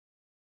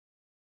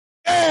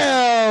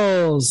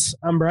Ales!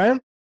 I'm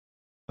Brian.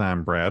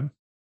 I'm Brad.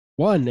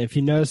 One, if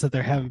you notice that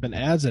there haven't been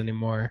ads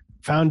anymore,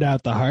 found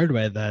out the hard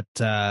way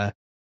that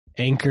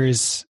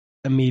Anchor's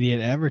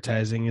immediate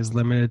advertising is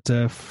limited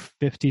to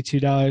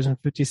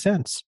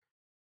 $52.50.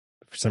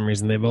 For some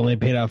reason, they've only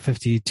paid out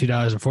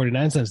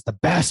 $52.49. The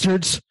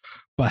bastards!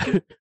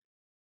 But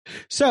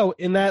so,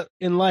 in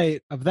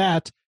light of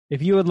that,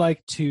 if you would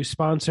like to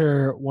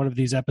sponsor one of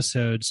these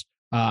episodes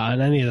on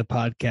any of the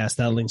podcasts,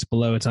 that link's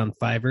below. It's on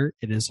Fiverr.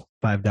 It is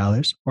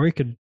 $5, or you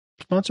could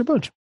sponsor a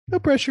bunch. No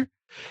pressure.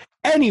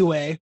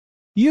 Anyway,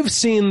 you've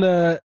seen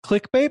the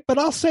clickbait, but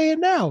I'll say it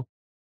now.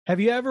 Have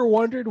you ever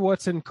wondered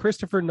what's in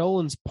Christopher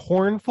Nolan's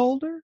porn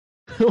folder?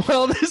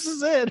 Well, this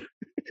is it.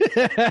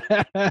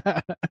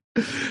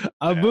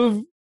 A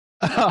move.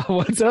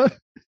 What's up?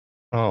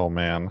 Oh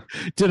man.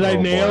 Did I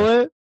Oh nail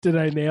boy. it? Did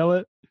I nail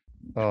it?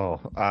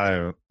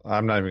 I'm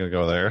not even gonna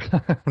go there.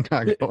 I'm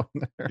not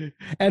going there.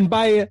 And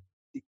by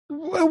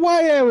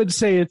why I would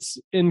say it's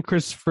in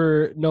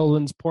Christopher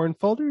Nolan's porn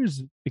folder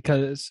is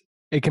because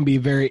it can be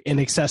very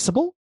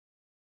inaccessible.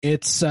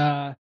 It's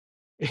an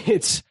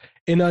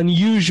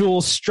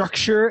unusual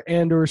structure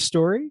and or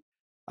story,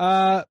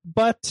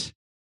 but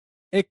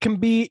it can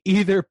be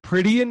either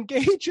pretty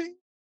engaging,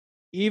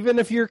 even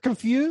if you're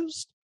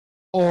confused,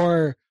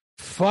 or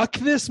fuck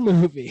this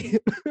movie.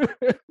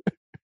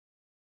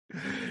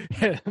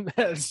 And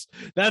that's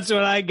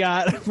what I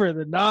got for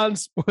the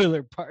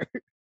non-spoiler part.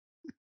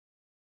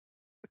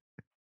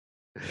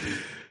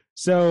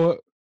 So,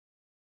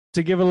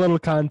 to give a little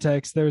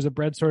context, there's a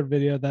Breadsword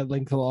video. That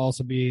link will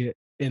also be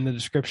in the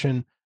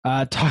description,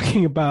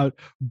 talking about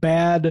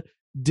bad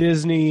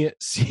Disney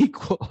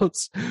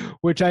sequels,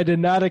 which I did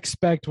not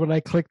expect when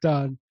I clicked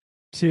on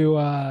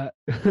to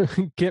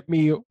get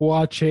me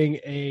watching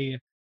a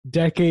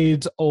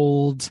decades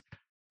old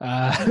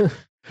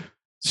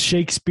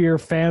Shakespeare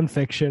fan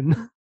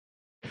fiction.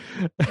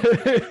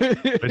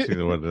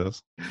 Basically what it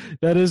is.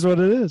 That is what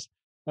it is.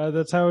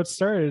 That's how it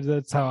started.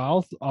 That's how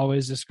I'll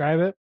always describe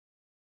it.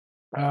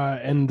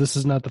 And this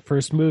is not the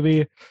first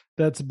movie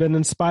that's been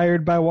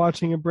inspired by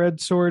watching a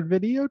Breadsword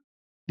video.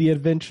 The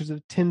Adventures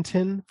of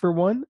Tintin, for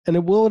one, and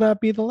it will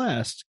not be the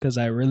last because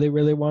I really,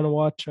 really want to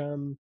watch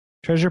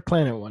Treasure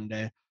Planet one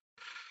day.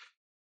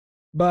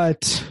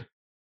 But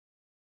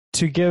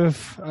to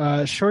give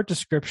a short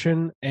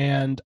description,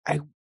 and I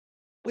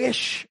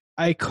wish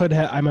I could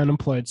have. I'm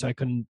unemployed, so I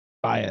couldn't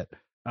buy it.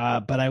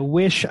 But I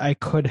wish I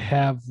could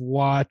have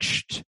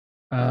watched.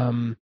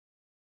 Thor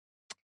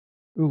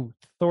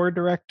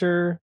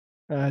director,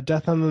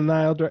 Death on the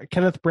Nile,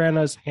 Kenneth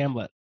Branagh's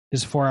Hamlet,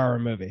 his 4-hour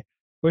movie.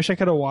 Wish I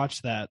could have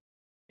watched that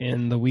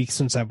in the week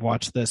since I've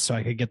watched this, so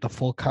I could get the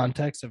full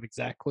context of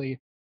exactly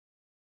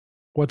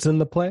what's in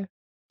the play.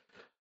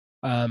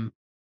 But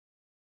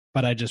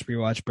I just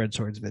rewatched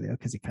Breadsword's video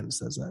because he kind of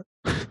says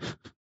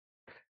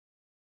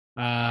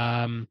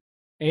that.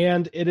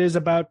 And it is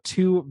about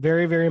two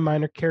very, very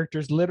minor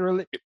characters.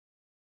 Literally,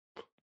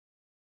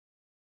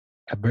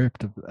 I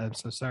burped. I'm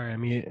so sorry.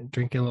 I'm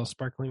drinking a little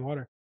sparkling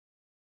water.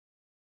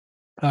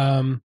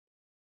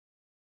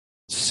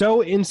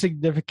 So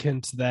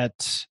insignificant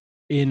that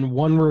in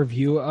one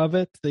review of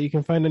it that you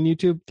can find on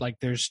YouTube, like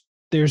there's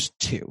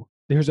two.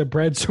 There's a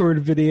Breadsword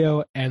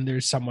video and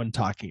there's someone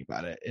talking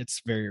about it.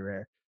 It's very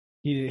rare.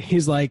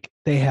 He's like,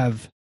 they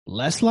have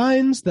less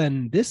lines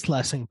than this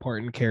less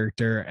important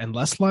character and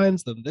less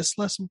lines than this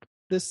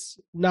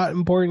not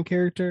important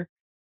character.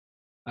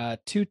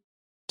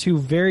 Two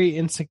very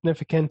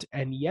insignificant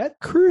and yet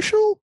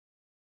crucial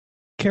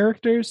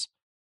characters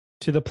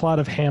to the plot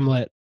of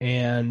Hamlet,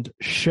 and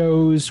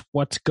shows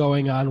what's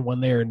going on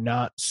when they're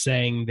not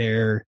saying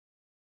their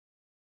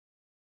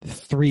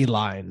 3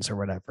 lines or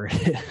whatever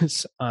it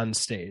is on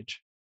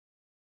stage.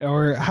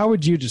 Or how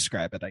would you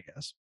describe it, I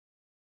guess?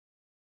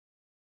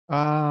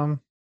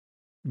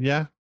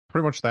 Yeah,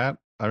 pretty much that.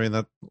 I mean,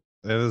 that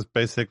it is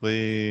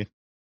basically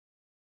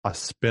a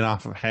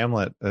spin-off of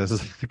Hamlet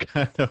is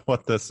kind of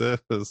what this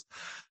is.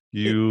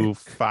 You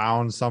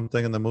found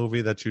something in the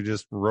movie that you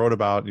just wrote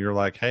about, and you're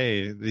like,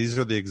 hey, these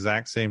are the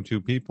exact same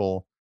two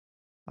people.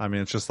 I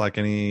mean, it's just like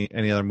any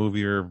other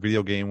movie or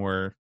video game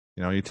where,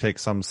 you know, you take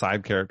some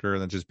side character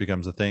and it just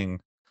becomes a thing.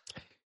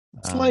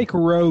 It's like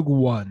Rogue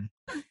One.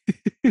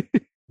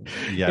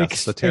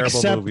 Yes, the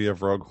terrible movie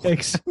of Rogue One.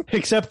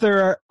 Except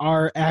there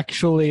are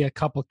actually a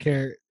couple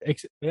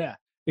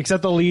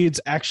except the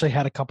leads actually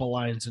had a couple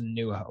lines in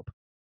New Hope.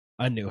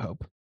 A New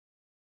Hope.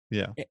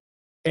 Yeah.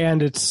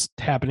 And it's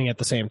happening at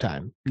the same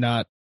time,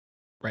 not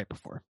right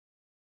before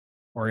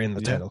or in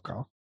the title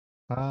crawl.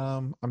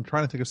 I'm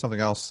trying to think of something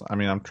else. I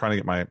mean, I'm trying to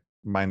get my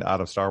mind out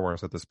of Star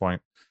Wars at this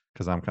point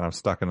because I'm kind of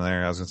stuck in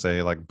there. I was going to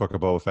say like Book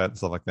of Boba Fett and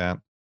stuff like that.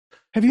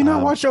 Have you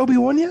not watched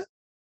Obi-Wan yet?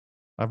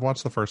 I've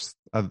watched the first,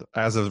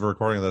 as of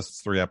recording this,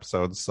 3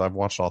 episodes. So I've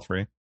watched all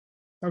 3.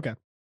 Okay.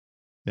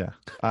 Yeah.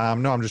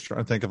 No, I'm just trying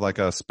to think of like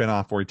a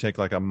spin-off where you take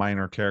like a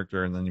minor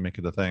character and then you make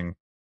it a thing.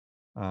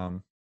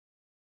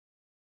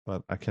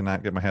 But I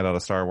cannot get my head out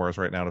of Star Wars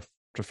right now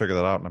to figure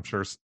that out. And I'm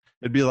sure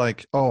it'd be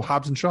like, oh,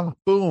 Hobbs and Shaw,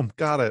 boom,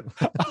 got it.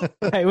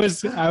 I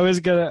was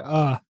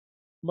gonna.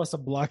 Must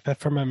have blocked that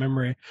from my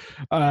memory.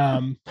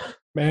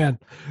 Man,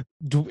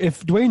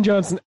 if Dwayne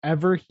Johnson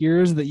ever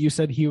hears that you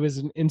said he was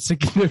an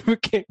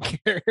insignificant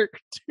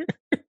character,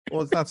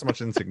 well, it's not so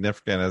much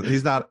insignificant as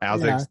he's not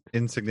as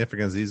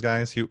insignificant as these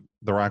guys.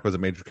 The Rock was a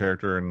major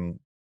character in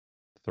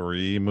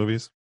 3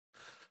 movies.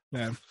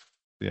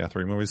 Yeah,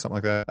 3 movies,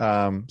 something like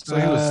that. So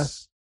he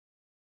was.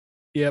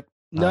 Yep.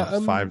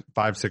 No,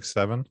 5, 6,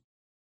 7,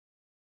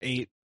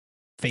 8.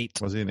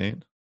 Fate. Was he in 8?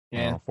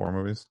 Yeah, 4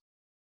 movies.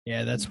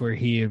 Yeah, that's where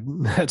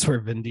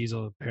Vin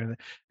Diesel apparently.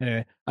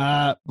 Anyway,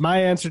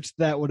 my answer to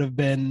that would have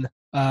been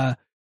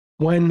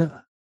when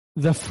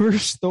the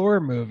first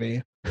Thor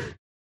movie,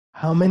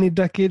 how many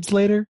decades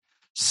later,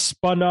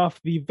 spun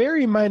off the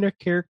very minor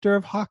character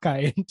of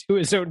Hawkeye into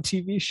his own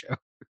TV show.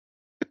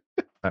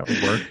 That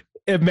would work.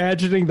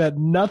 Imagining that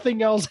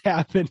nothing else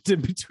happened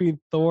in between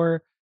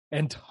Thor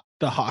and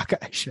the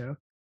Hawkeye show.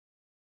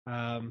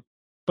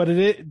 But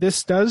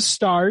this does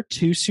star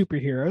 2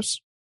 superheroes.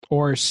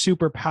 Or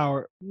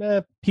superpower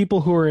people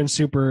who are in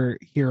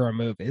superhero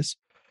movies.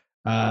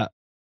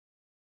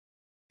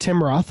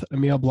 Tim Roth,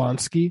 Emil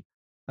Blonsky,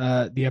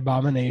 The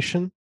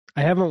Abomination.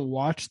 I haven't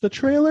watched the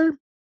trailer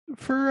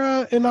for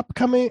a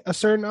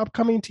certain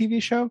upcoming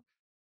TV show,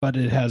 but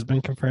it has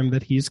been confirmed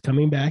that he's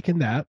coming back in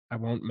that. I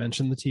won't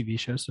mention the TV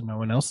show so no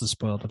one else is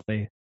spoiled if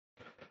they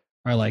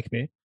are like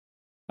me.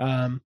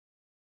 And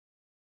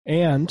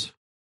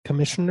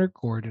Commissioner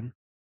Gordon.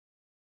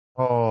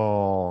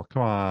 Oh,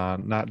 come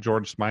on. Not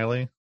George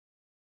Smiley?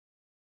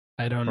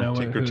 I don't know.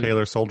 Tinker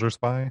Tailor Soldier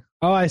Spy?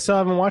 Oh, I still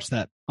haven't watched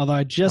that. Although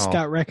I just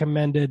got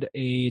recommended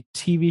a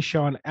TV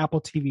show on Apple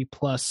TV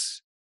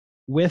Plus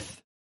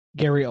with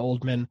Gary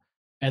Oldman,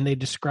 and they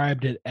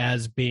described it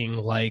as being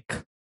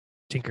like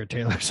Tinker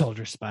Tailor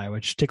Soldier Spy,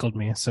 which tickled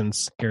me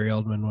since Gary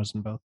Oldman was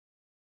in both.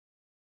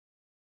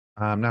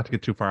 Not to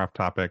get too far off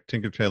topic,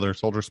 Tinker Tailor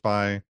Soldier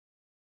Spy.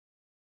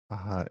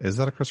 Is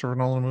that a Christopher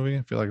Nolan movie?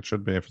 I feel like it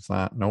should be. If it's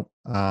not, nope.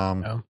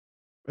 No.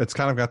 It's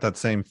kind of got that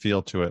same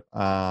feel to it.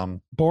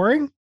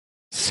 Boring?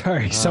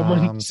 Sorry,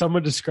 someone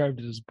described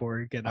it as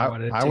boring. And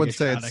I would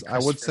say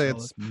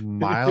it's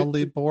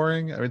mildly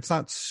boring. I mean, it's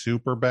not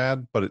super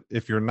bad, but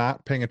if you're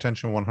not paying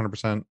attention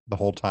 100% the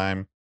whole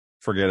time,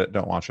 forget it.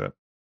 Don't watch it.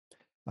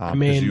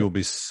 Because you will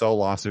be so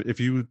lost. If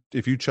you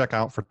check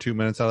out for 2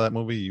 minutes out of that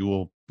movie, you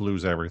will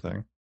lose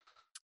everything.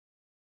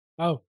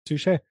 Oh,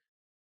 touche.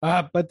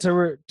 But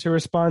to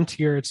respond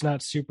to your, it's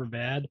not super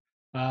bad.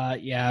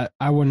 Yeah,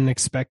 I wouldn't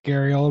expect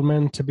Gary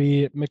Oldman to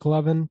be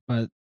McLovin,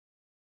 but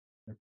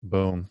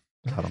boom,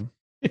 got him.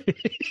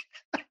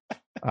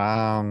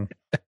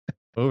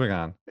 Moving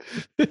on.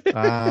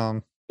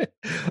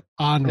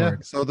 Onward. Yeah,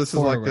 so this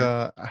forward. Is like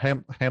a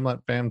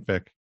Hamlet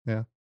fanfic.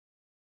 Yeah.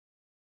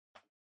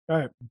 All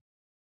right.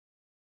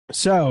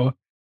 So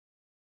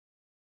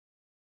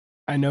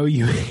I know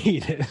you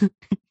hate it.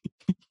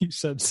 You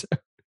said so.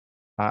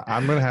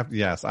 I'm gonna have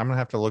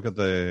to look at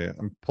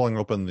I'm pulling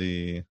open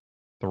the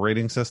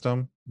rating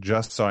system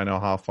just so I know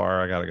how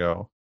far I gotta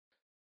go.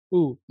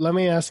 Ooh, let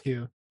me ask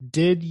you,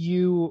 did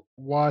you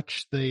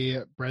watch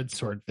the bread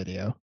sword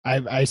video?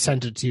 I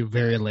sent it to you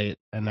very late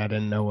and I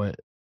didn't know it,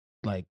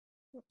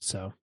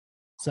 so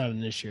it's not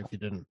an issue if you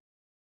didn't.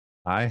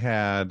 I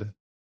had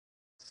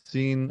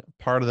seen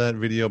part of that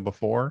video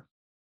before,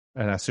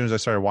 and as soon as I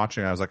started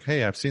watching, I was like,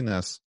 hey, I've seen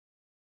this.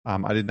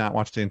 I did not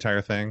watch the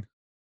entire thing.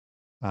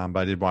 But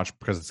I did watch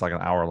because it's like an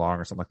hour long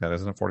or something like that,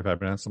 isn't it?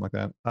 45 minutes, something like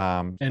that.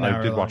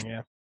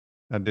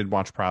 I did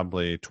watch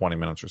probably 20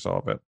 minutes or so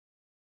of it.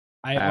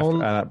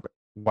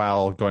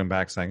 While going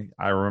back saying,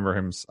 I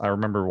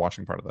remember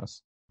watching part of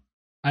this.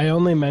 I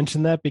only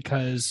mentioned that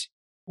because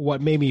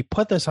what made me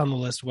put this on the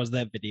list was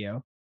that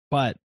video,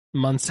 but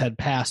months had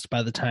passed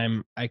by the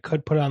time I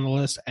could put it on the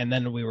list, and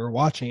then we were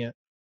watching it.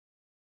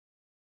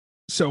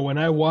 So when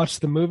I watched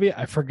the movie,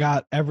 I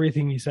forgot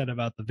everything he said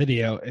about the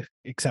video,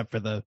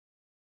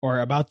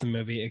 about the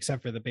movie,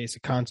 except for the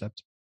basic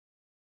concept.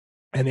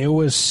 And it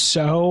was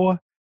so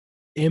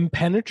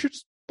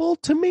impenetrable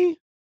to me,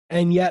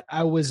 and yet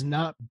I was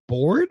not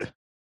bored.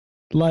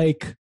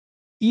 Like,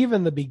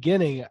 even the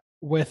beginning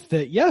with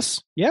the,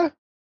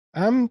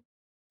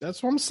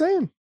 that's what I'm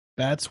saying.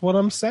 That's what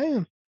I'm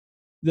saying.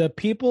 The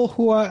people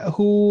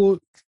who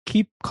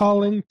keep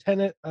calling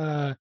Tenet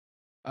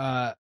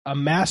a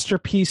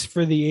masterpiece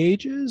for the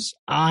ages,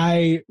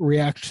 I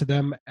react to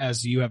them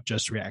as you have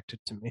just reacted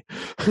to me.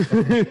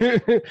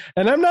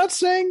 And I'm not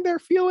saying their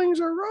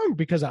feelings are wrong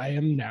because I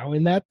am now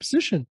in that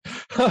position.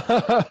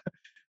 But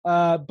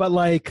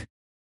like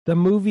the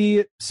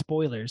movie,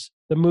 spoilers,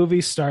 the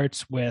movie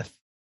starts with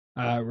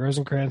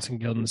Rosencrantz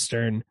and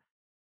Guildenstern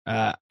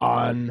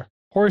on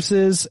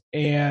horses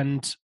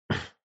and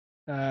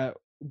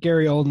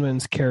Gary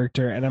Oldman's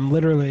character. And I'm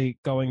literally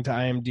going to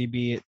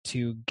IMDb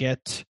to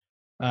get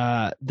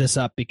this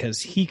up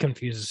because he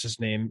confuses his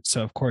name.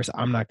 So of course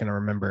I'm not going to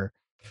remember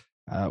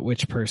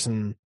which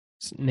person's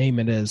name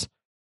it is,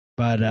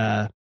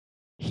 but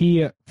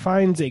he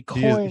finds a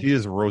coin. He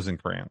is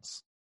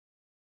Rosencrantz.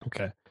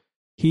 Okay.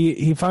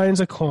 He finds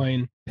a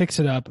coin, picks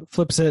it up,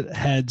 flips it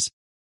heads.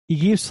 He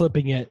keeps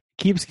flipping it.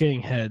 keeps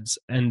getting heads,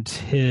 and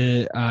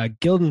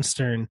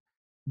Guildenstern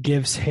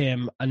gives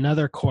him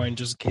another coin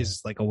just in case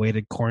it's like a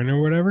weighted coin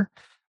or whatever.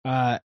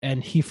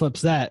 And he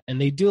flips that, and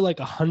they do like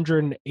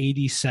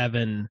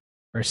 187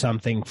 or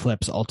something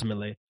flips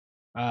ultimately.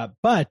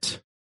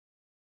 But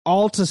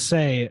all to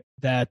say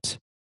that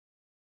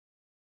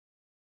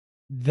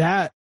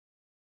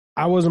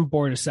I wasn't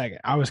bored a second.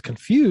 I was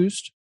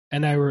confused,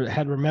 and I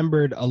had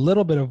remembered a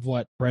little bit of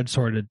what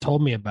Breadsword had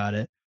told me about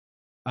it.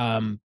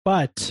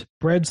 But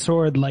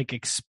Breadsword like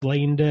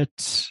explained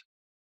it,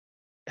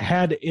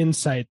 had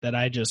insight that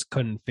I just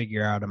couldn't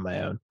figure out on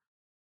my own.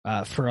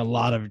 For a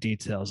lot of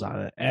details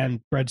on it.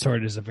 And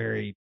Breadsword is a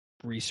very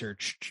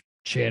researched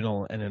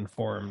channel and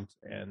informed,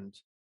 and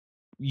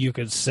you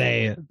could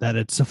say that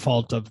it's a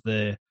fault of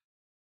the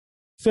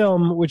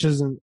film, which is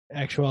in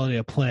actuality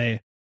a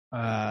play,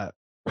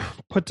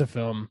 put to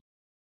film,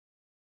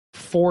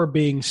 for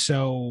being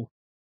so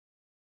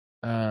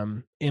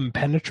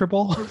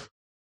impenetrable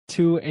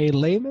to a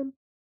layman.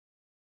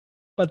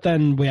 But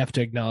then we have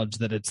to acknowledge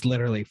that it's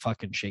literally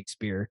fucking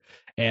Shakespeare,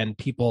 and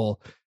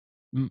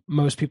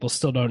most people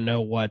still don't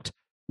know what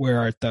 "Where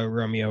Art Thou,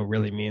 Romeo"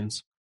 really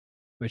means,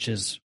 which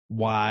is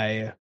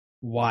why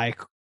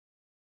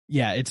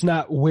it's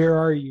not "Where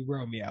are you,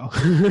 Romeo?"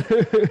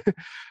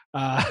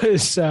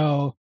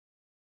 So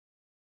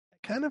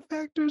it kind of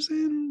factors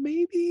in,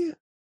 maybe.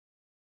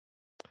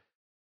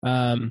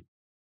 But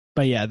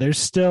yeah, there's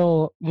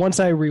still, once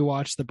I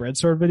rewatched the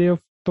Breadsword video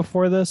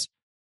before this,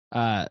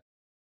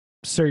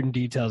 certain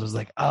details was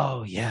like,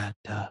 oh yeah,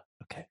 duh,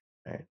 okay,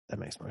 all right, that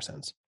makes more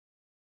sense.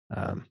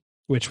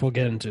 Which we'll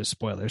get into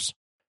spoilers,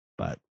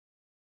 but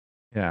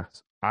yeah,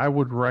 I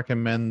would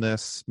recommend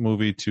this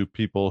movie to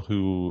people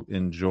who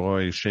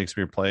enjoy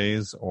Shakespeare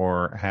plays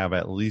or have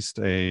at least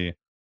a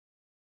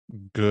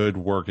good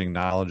working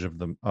knowledge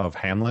of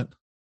Hamlet.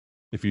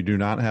 If you do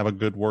not have a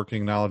good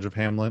working knowledge of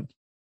Hamlet,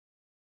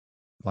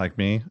 like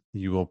me,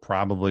 you will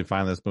probably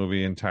find this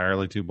movie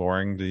entirely too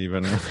boring to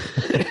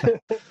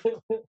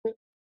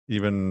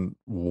even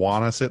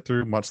want to sit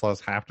through, much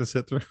less have to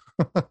sit through.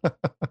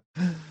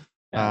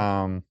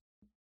 Yeah.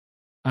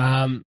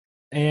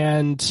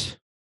 And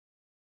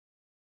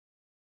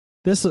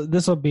this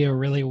will be a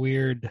really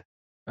weird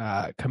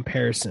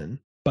comparison,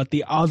 but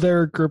the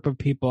other group of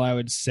people I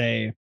would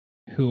say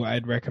who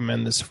I'd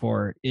recommend this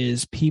for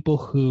is people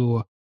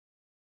who,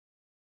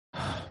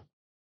 I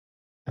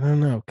don't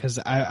know, because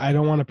I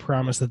don't want to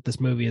promise that this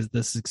movie is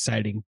this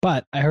exciting,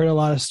 but I heard a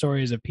lot of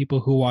stories of people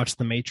who watched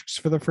The Matrix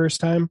for the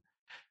first time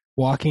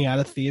walking out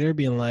of theater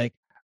being like,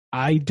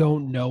 I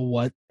don't know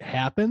what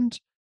happened.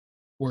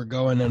 We're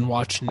going and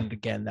watching it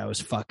again. That was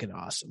fucking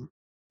awesome.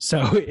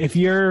 So if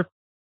you're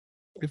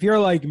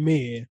like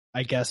me,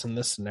 I guess in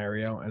this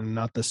scenario, and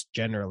not this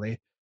generally,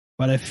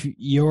 but if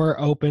you're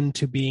open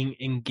to being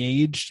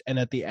engaged and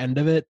at the end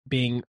of it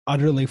being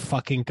utterly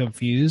fucking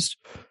confused,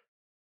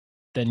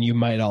 then you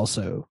might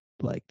also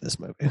like this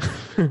movie.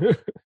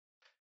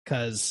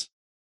 Because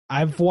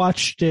I've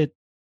watched it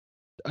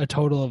a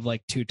total of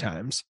like 2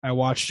 times. I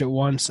watched it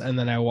once, and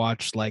then I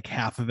watched like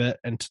half of it,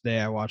 and today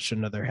I watched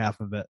another half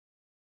of it.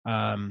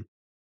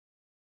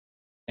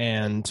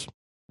 And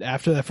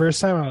after the first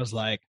time, I was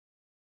like,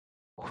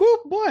 whoo,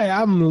 boy,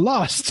 I'm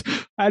lost.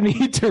 I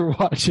need to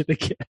watch it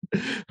again.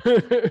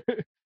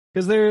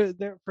 Because there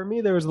for me,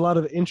 there was a lot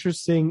of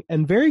interesting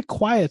and very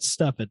quiet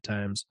stuff at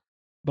times,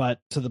 but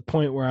to the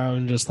point where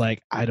I'm just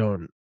like, I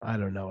don't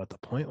know what the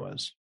point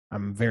was.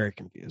 I'm very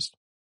confused.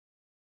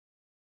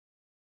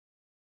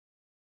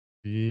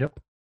 Yep.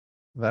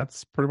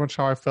 That's pretty much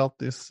how I felt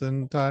this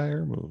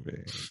entire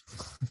movie.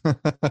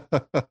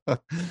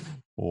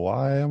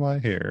 Why am I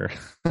here?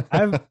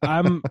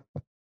 I'm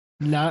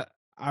not,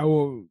 I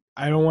don't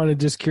want to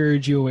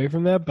discourage you away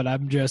from that, but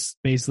I'm just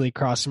basically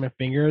crossing my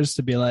fingers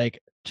to be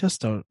like,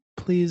 just don't,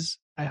 please.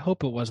 I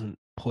hope it wasn't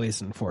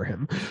poison for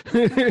him.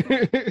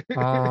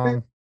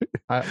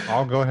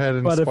 I'll go ahead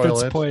and but spoil if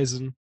it's it.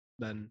 poison,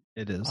 then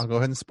it is. I'll go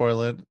ahead and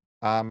spoil it.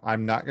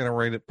 I'm not going to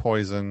rate it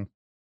poison.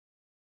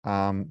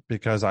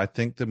 Because I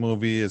think the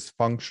movie is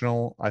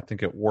functional. I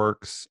think it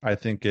works. I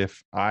think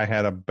if I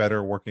had a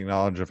better working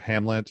knowledge of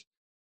Hamlet,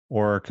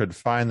 or could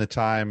find the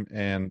time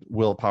and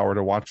willpower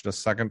to watch it a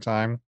second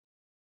time,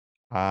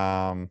 if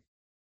I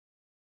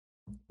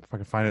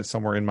could find it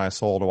somewhere in my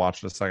soul to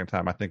watch it a second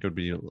time, I think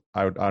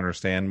I would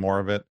understand more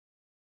of it.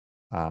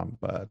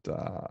 But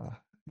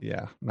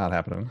yeah, not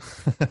happening.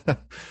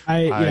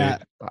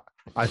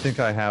 I think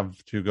I have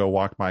to go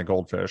walk my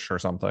goldfish or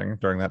something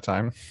during that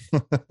time.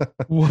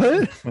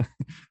 What? I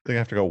think I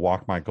have to go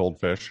walk my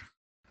goldfish.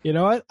 You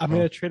know what? I'm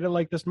going to treat it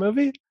like this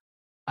movie.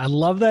 I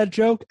love that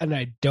joke, and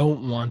I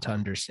don't want to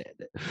understand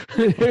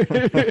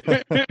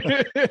it.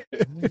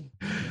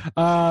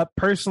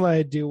 Personally,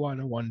 I do want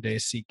to one day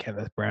see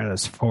Kenneth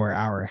Branagh's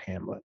 4-hour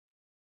Hamlet.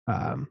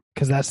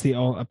 Because that's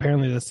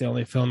apparently that's the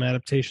only film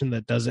adaptation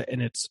that does it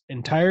in its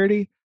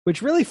entirety,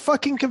 which really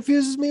fucking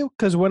confuses me.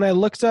 Because when I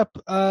looked up,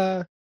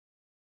 the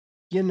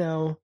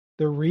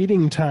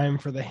reading time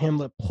for the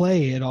Hamlet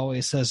play, it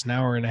always says an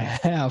hour and a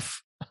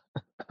half,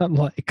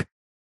 unlike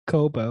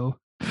Kobo.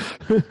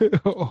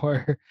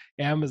 or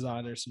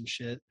Amazon or some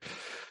shit.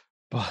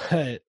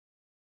 But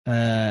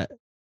uh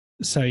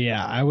so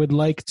yeah, I would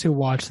like to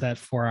watch that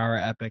 4-hour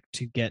epic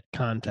to get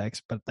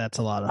context, but that's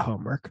a lot of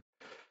homework.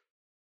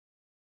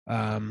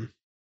 Um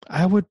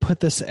I would put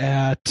this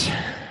at,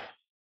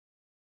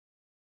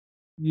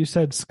 you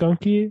said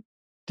Skunky?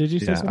 Did you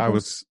say Yeah,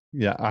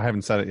 something? I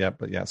haven't said it yet,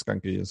 but yeah,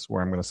 Skunky is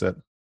where I'm going to sit.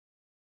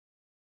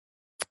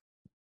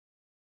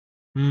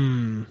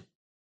 Hmm.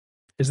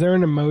 Is there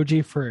an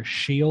emoji for a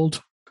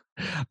shield?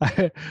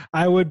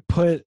 I would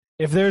put,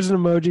 if there's an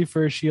emoji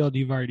for a shield,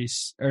 you've already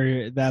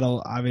or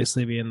that'll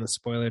obviously be in the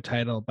spoiler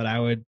title, but I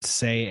would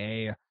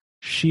say a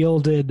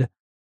shielded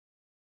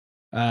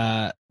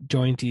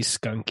jointy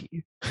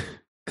skunky,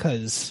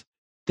 because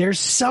there's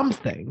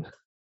something.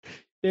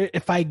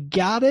 If I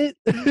got it,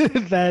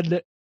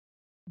 then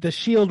the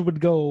shield would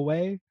go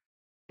away.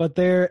 But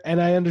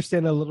and I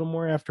understand a little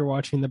more after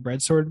watching the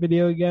bread sword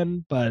video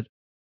again, but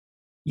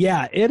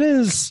yeah, it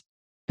is.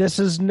 This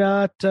is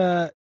not.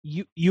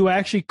 You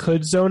actually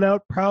could zone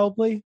out,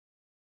 probably.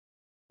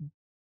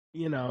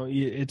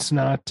 It's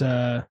not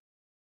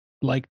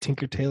like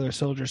Tinker Tailor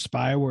Soldier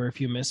Spy, where if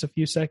you miss a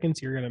few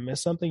seconds, you're gonna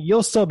miss something.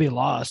 You'll still be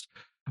lost,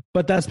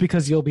 but that's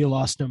because you'll be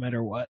lost no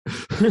matter what,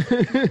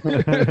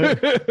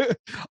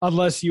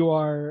 unless you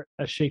are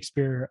a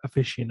Shakespeare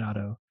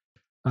aficionado.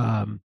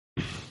 Um,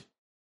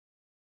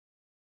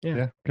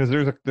 Yeah, because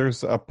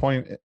there's a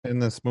point in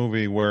this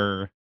movie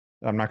where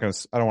I don't want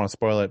to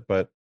spoil it,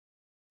 but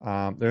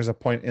there's a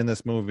point in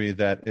this movie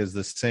that is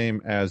the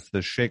same as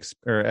the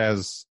Shakespeare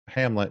as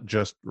Hamlet,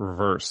 just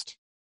reversed.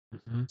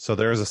 mm-hmm. So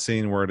there's a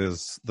scene where it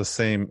is the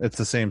same. It's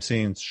the same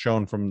scene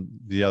shown from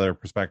the other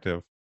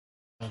perspective.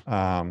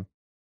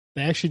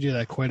 They actually do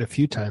that quite a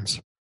few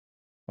times.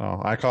 Oh,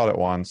 I caught it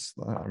once.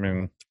 I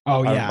mean,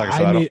 oh yeah, like I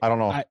said, I don't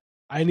know.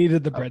 I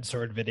needed the bread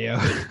sword video.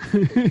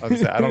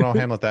 I don't know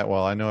Hamlet that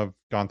well. I know I've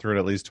gone through it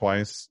at least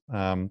twice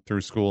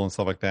through school and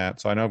stuff like that.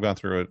 So I know I've gone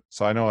through it.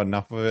 So I know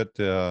enough of it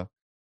to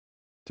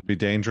be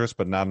dangerous,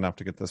 but not enough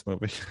to get this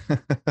movie.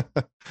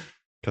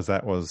 Because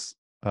that was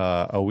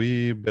a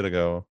wee bit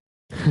ago.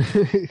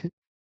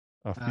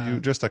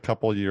 Just a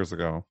couple years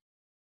ago.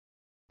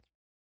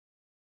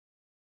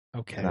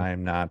 Okay. And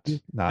I'm not.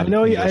 I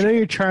know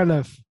you're trying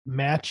to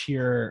match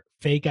your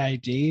fake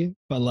ID,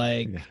 but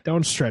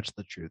don't stretch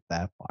the truth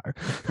that far.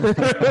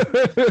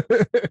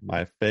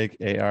 My fake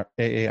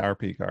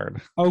AARP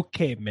card.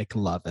 Okay,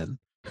 McLovin.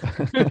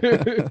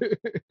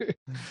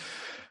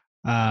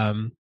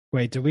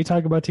 Wait, did we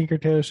talk about Tinker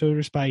Tailor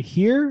Soldier Spy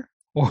here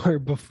or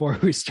before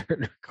we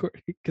started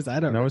recording? Because I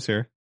don't know. No, it's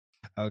here.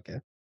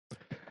 Okay.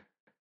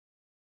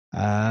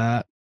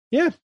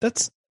 Yeah,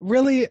 that's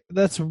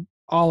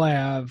all I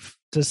have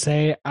to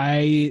say.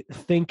 I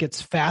think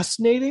it's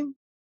fascinating.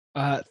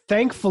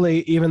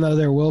 Thankfully, even though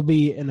there will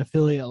be an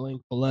affiliate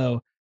link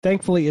below,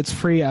 thankfully it's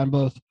free on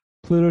both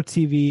Pluto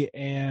TV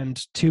and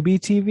Tubi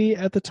TV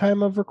at the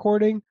time of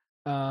recording.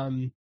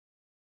 The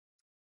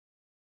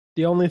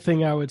only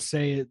thing I would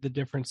say the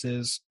difference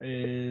is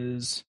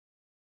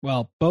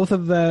well, both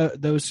of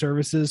those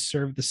services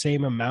serve the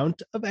same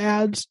amount of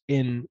ads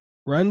in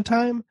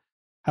runtime.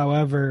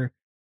 However,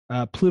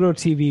 Pluto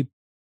TV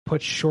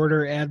puts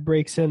shorter ad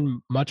breaks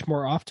in much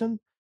more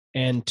often,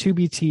 and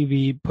Tubi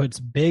TV puts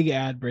big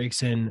ad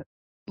breaks in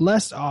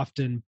less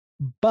often.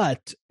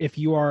 But if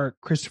you are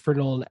Christopher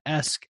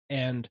Nolan-esque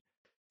and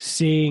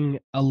seeing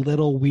a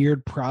little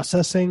weird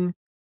processing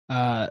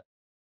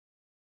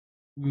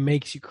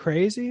makes you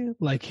crazy,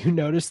 like you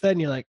notice that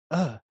and you're like,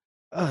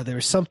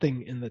 there's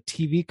something in the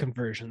TV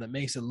conversion that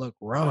makes it look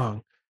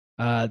wrong.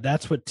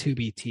 That's what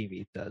Tubi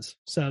TV does.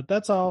 So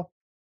that's all.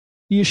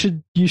 You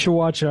should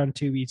watch it on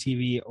Tubi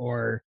TV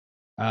or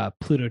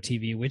Pluto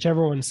TV,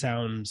 whichever one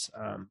sounds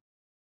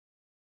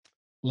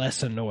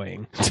less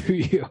annoying to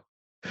you.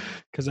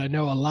 Because I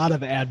know a lot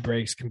of ad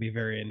breaks can be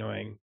very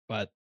annoying,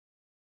 but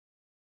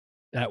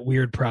that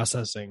weird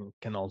processing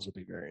can also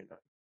be very annoying.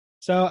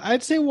 So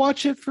I'd say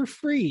watch it for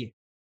free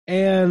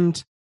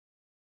and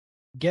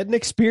get an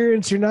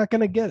experience you're not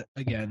going to get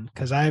again.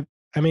 Because I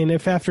mean,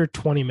 if after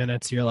 20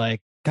 minutes you're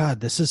like, God,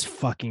 this is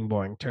fucking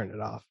boring, turn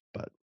it off.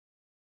 But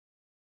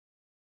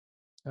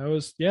it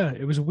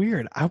was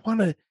weird. I want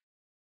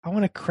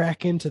to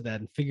crack into that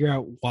and figure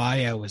out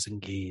why I was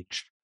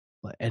engaged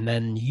and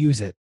then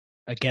use it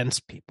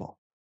against people.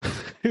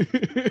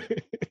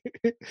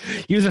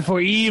 Use it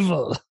for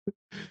evil.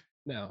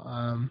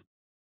 No,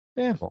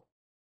 yeah.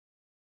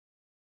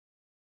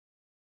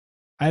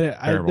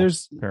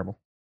 There's terrible.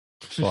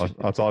 Well,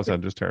 that's all I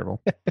said. Just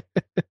terrible.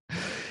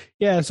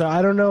 Yeah, so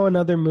I don't know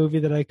another movie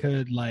that I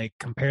could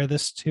compare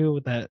this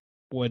to that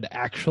would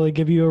actually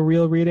give you a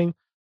real reading.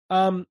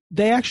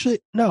 They actually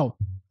no,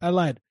 I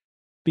lied,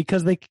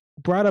 because they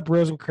brought up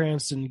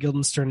Rosencrantz and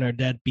Guildenstern Are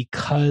Dead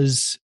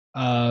because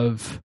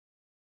of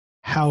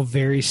how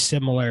very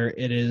similar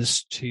it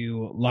is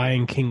to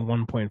Lion King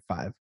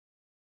 1.5.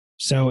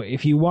 So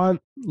if you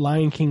want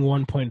Lion King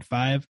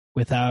 1.5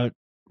 without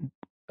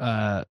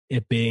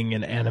it being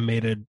an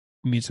animated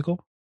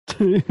musical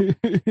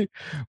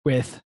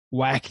with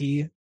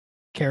wacky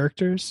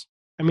characters,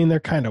 I mean,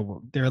 they're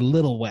a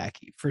little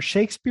wacky. For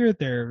Shakespeare,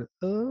 they're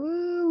a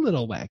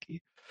little wacky.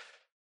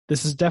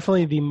 This is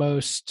definitely the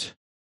most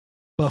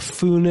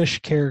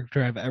buffoonish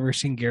character I've ever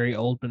seen Gary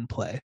Oldman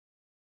play.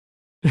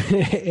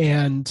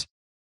 And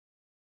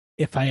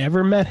if I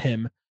ever met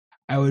him,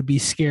 I would be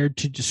scared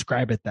to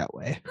describe it that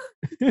way.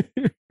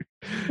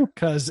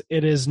 Because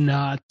it is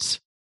not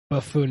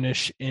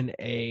buffoonish in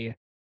a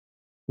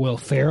Will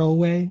Ferrell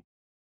way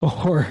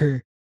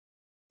or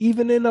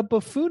even in a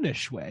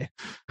buffoonish way.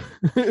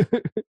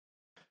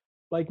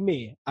 Like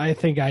me, I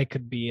think I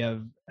could be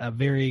a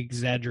very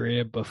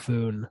exaggerated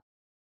buffoon,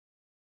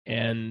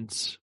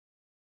 and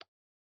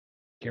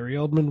Gary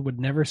Oldman would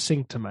never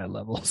sink to my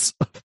levels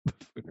of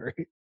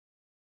buffoonery.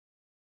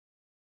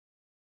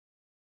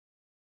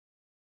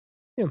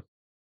 Yeah.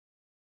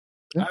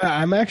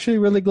 I'm actually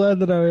really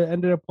glad that I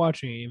ended up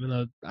watching it, even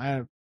though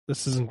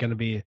this isn't going to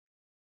be.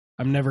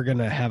 I'm never going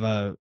to have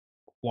a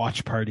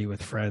watch party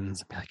with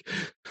friends and be like,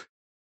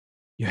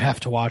 you have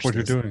to watch what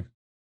this. You're doing.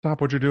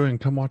 Stop what you're doing.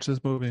 Come watch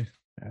this movie.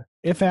 Yeah.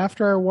 If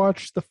after I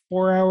watched the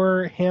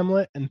 4-hour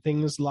Hamlet and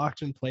things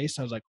locked in place,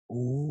 I was like,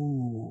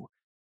 ooh,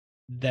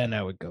 then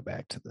I would go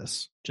back to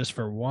this just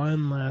for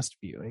one last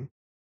viewing.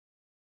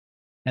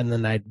 And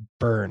then I'd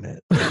burn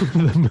it.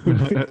 The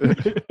movie.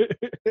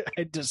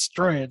 I'd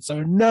destroy it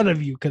so none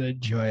of you could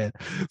enjoy it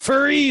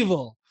for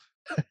evil.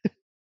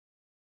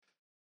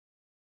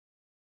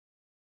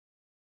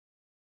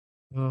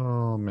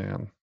 Oh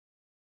man.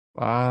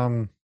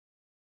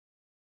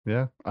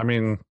 Yeah. I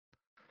mean,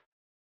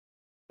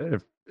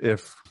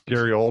 if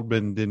Gary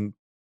Oldman didn't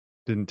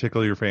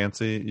tickle your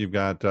fancy, you've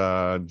got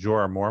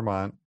Jorah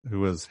Mormont, who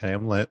was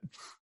Hamlet.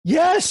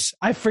 Yes,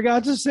 I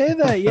forgot to say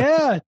that.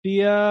 Yeah,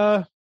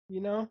 the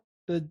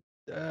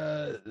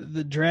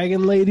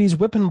Dragon Lady's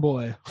whipping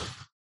boy.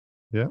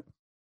 Yeah,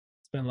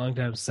 it's been a long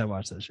time since I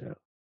watched that show.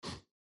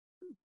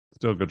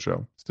 Still a good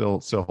show. Still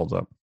holds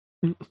up.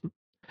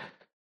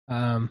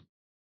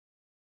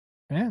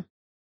 Yeah.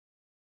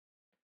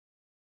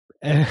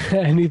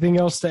 Anything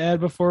else to add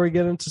before we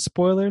get into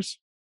spoilers?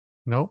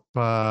 Nope.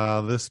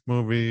 This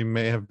movie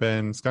may have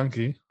been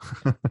skunky.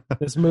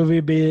 This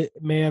movie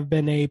may have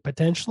been a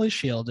potentially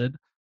shielded,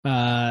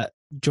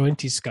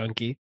 jointy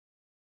skunky.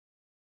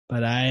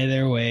 But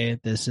either way,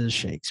 this is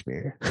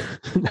Shakespeare.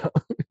 No.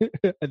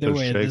 Either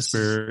way,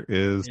 Shakespeare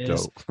is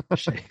dope.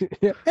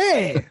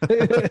 Hey!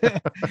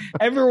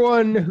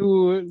 Everyone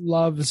who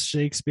loves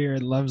Shakespeare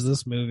and loves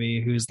this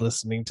movie, who's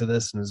listening to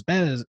this and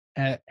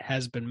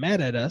has been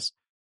mad at us,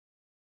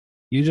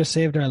 you just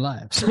saved our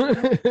lives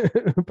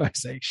by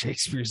saying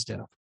Shakespeare's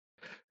dope.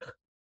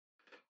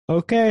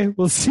 Okay,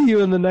 we'll see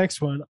you in the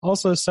next one.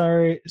 Also,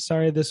 sorry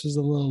this was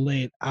a little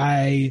late.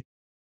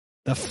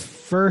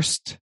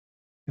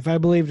 If I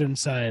believed in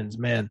signs,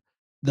 man,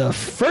 the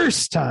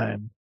first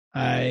time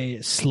I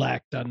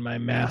slacked on my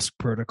mask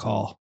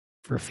protocol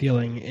for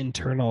feeling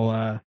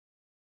internal,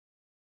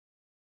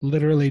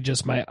 literally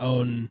just my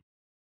own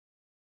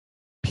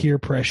peer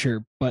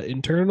pressure, but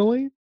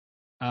internally,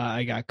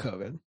 I got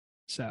COVID.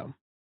 So,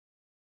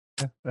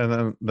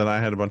 and then I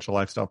had a bunch of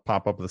life stuff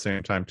pop up at the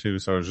same time too.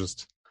 So it was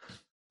just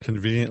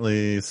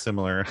conveniently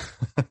similar.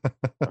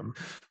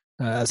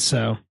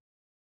 So.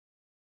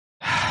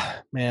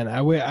 Man,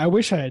 I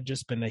wish I had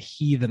just been a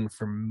heathen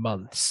for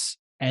months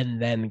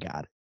and then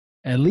got it.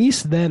 At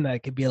least then I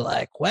could be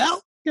like,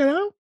 well,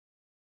 I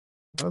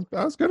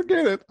was gonna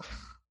get it.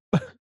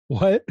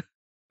 What?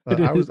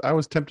 I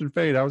was tempting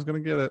fate. I was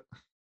gonna get it.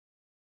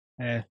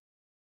 Yeah.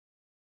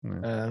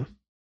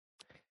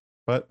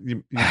 But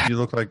you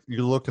look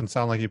and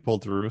sound like you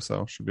pulled through,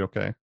 so should be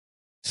okay.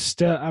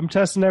 Still, I'm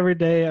testing every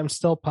day. I'm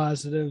still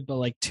positive, but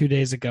like 2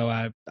 days ago,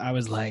 I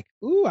was like,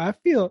 "Ooh, I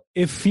feel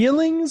if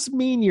feelings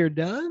mean you're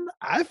done,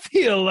 I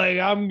feel like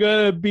I'm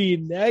gonna be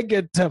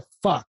negative.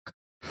 Fuck."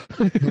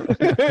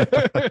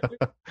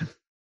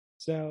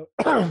 So,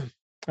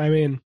 I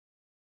mean,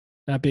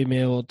 not being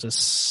able to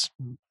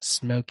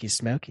smoky.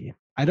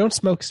 I don't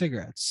smoke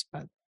cigarettes,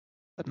 but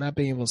not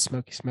being able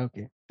to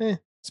smoky.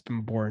 It's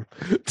been boring.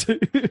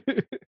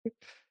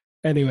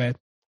 Anyway.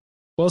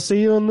 We'll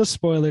see you in the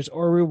spoilers,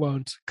 or we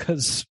won't,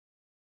 because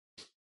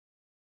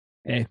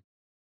hey,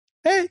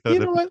 you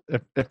know what?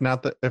 If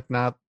not,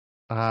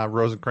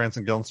 Rosencrantz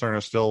and Guildenstern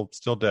are still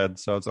dead,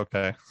 so it's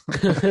okay.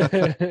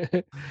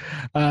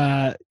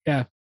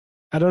 Yeah,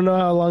 I don't know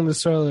how long the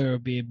spoiler will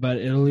be, but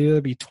it'll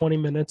either be 20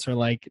 minutes or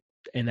like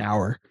an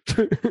hour.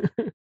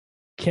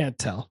 Can't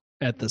tell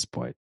at this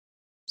point.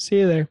 See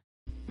you there.